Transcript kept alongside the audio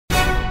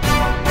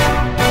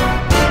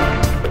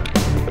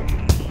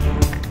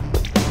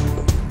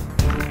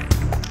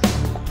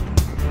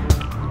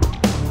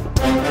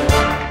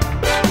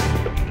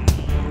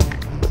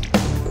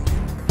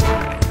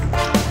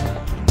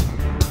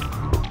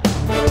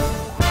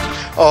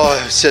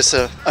Oh, it's just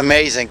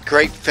amazing.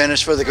 Great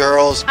finish for the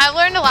girls. I've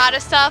learned a lot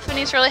of stuff, and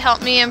he's really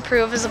helped me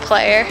improve as a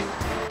player.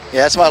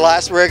 Yeah, it's my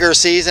last regular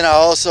season. I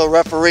also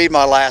refereed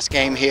my last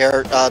game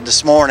here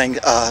this morning.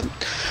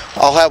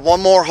 I'll have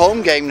one more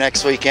home game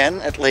next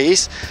weekend at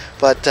least,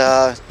 but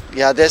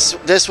yeah,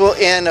 this will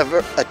end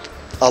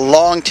a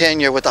long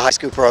tenure with the high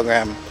school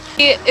program.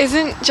 He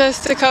isn't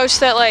just a coach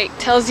that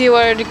tells you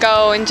where to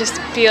go and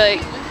just be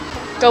like,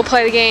 go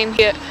play the game.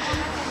 He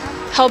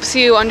helps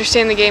you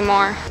understand the game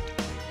more.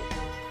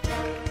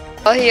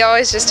 Well, he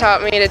always just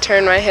taught me to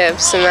turn my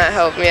hips, and that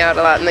helped me out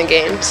a lot in the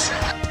games.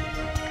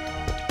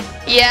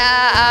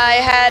 Yeah, I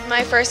had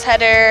my first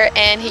header,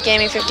 and he gave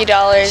me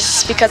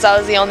 $50 because I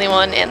was the only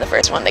one and the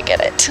first one to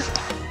get it.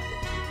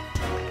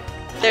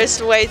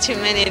 There's way too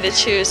many to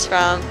choose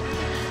from.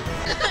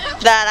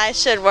 That I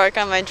should work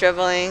on my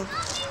dribbling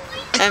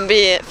and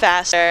be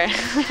faster.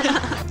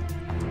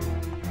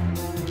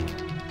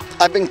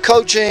 I've been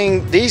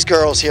coaching these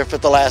girls here for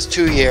the last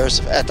 2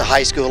 years at the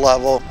high school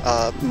level.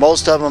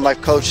 Most of them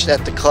I've coached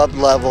at the club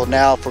level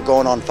now for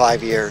going on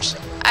 5 years.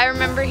 I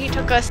remember he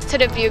took us to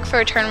Dubuque for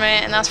a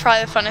tournament, and that was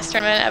probably the funnest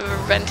tournament I've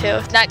ever been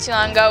to. Not too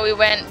long ago we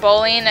went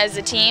bowling as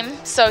a team,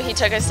 so he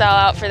took us all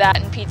out for that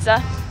and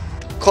pizza.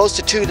 Close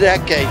to 2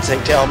 decades,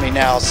 they tell me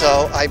now,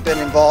 so I've been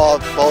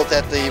involved both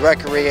at the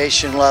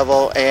recreation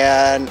level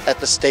and at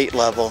the state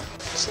level.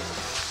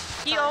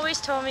 He always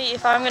told me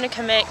if I'm going to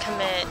commit,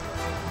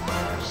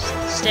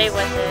 just stay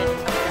with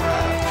it.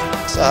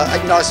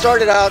 I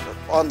started out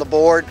on the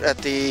board at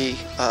the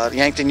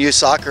Yankton Youth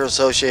Soccer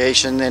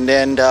Association, and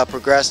then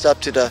progressed up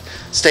to the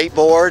state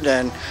board,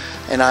 and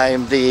I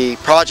am the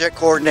project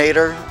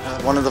coordinator,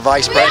 one of the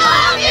vice presidents.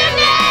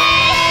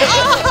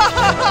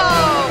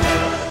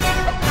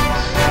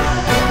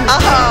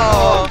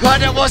 Oh!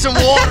 God, that wasn't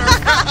water!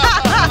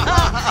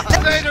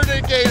 Later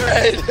than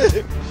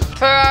Gatorade.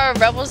 For our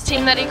Rebels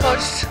team that he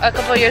coached a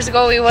couple years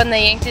ago, we won the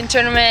Yankton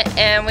tournament,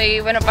 and we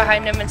went up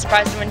behind him and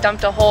surprised him and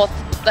dumped a whole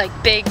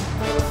big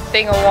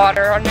thing of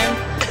water on him.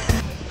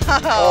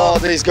 Oh,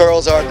 these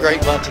girls are a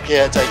great bunch of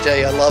kids, I tell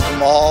you. I love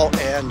them all,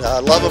 and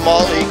love them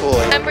all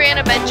equally. I'm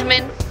Brianna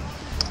Benjamin.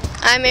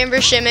 I'm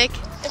Amber Shimmick.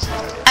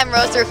 I'm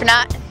Rose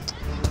Rufinat.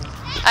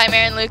 I'm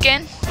Erin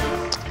Lucan.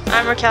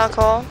 I'm Raquel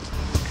Cole.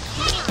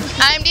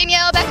 I'm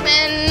Danielle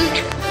Beckman.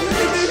 You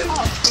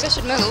guys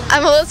should move.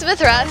 I'm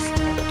Elizabeth Rust.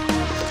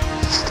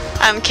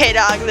 I'm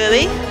K-Dog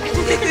Lily.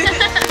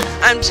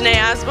 I'm Janae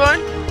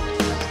Osborne.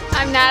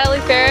 I'm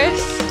Natalie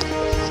Ferris.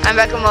 I'm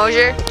Becca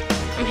Mosier.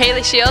 I'm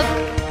Haley Shield.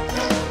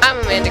 I'm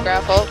Amanda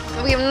Graffel.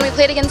 When we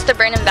played against the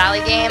Brandon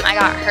Valley game, I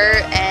got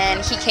hurt,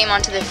 and he came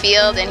onto the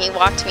field and he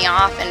walked me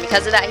off, and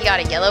because of that he got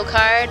a yellow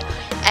card.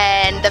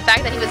 And the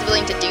fact that he was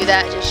willing to do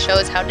that just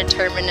shows how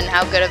determined and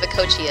how good of a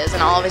coach he is,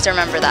 and I'll always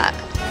remember that.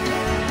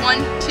 1,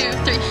 2,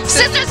 3.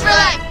 Sisters for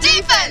life!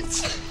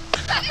 Defense!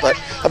 But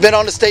I've been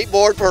on the state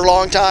board for a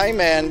long time,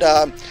 and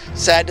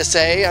sad to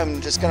say, I'm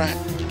just going to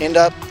end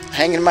up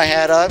hanging my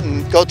hat up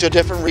and go to a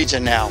different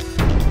region now.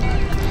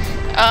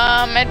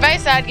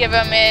 Advice I'd give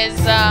him is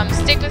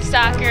stick with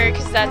soccer,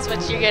 because that's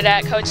what you're good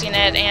at, coaching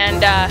it,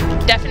 and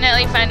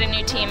definitely find a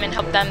new team and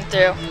help them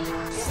through.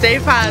 Stay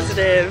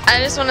positive. I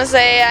just want to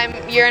say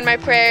you're in my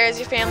prayers,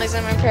 your family's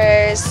in my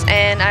prayers,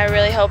 and I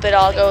really hope it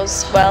all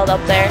goes well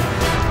up there.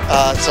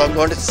 So I'm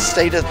going to the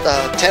state of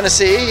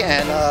Tennessee,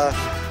 and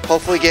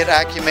hopefully get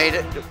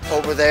acclimated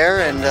over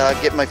there and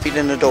get my feet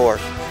in the door.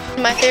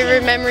 My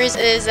favorite memories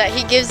is that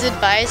he gives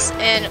advice,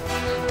 and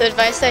the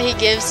advice that he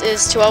gives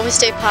is to always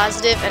stay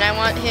positive, and I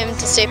want him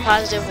to stay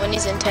positive when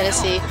he's in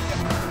Tennessee.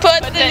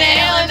 Put the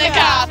nail in the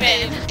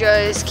coffin!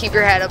 Just keep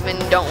your head up and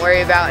don't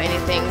worry about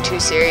anything too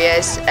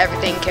serious.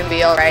 Everything can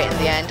be alright in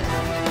the end.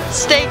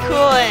 Stay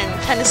cool in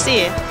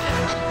Tennessee.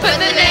 Put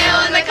the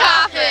nail in the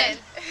coffin!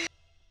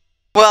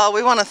 Well,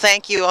 we want to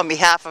thank you on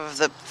behalf of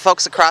the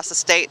folks across the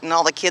state and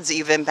all the kids that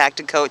you've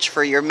impacted, Coach,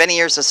 for your many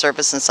years of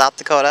service in South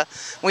Dakota.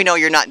 We know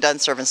you're not done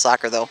serving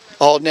soccer, though.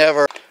 Oh,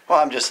 never. Well,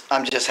 I'm just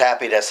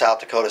happy that South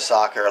Dakota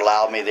Soccer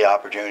allowed me the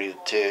opportunity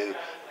to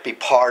be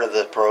part of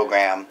the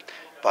program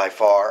by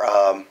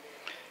far.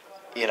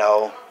 You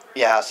know,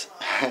 yes,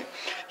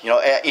 you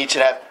know, each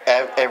and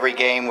every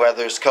game,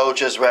 whether it's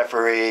coaches,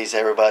 referees,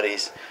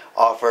 everybody's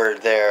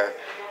offered their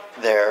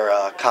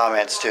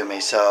comments to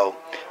me. So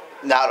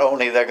not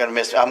only they're going to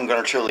miss, I'm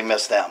going to truly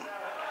miss them.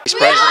 We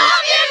love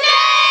you,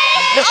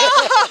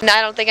 Dave!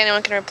 I don't think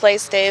anyone can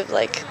replace Dave.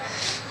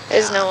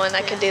 There's no one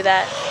that can do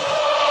that.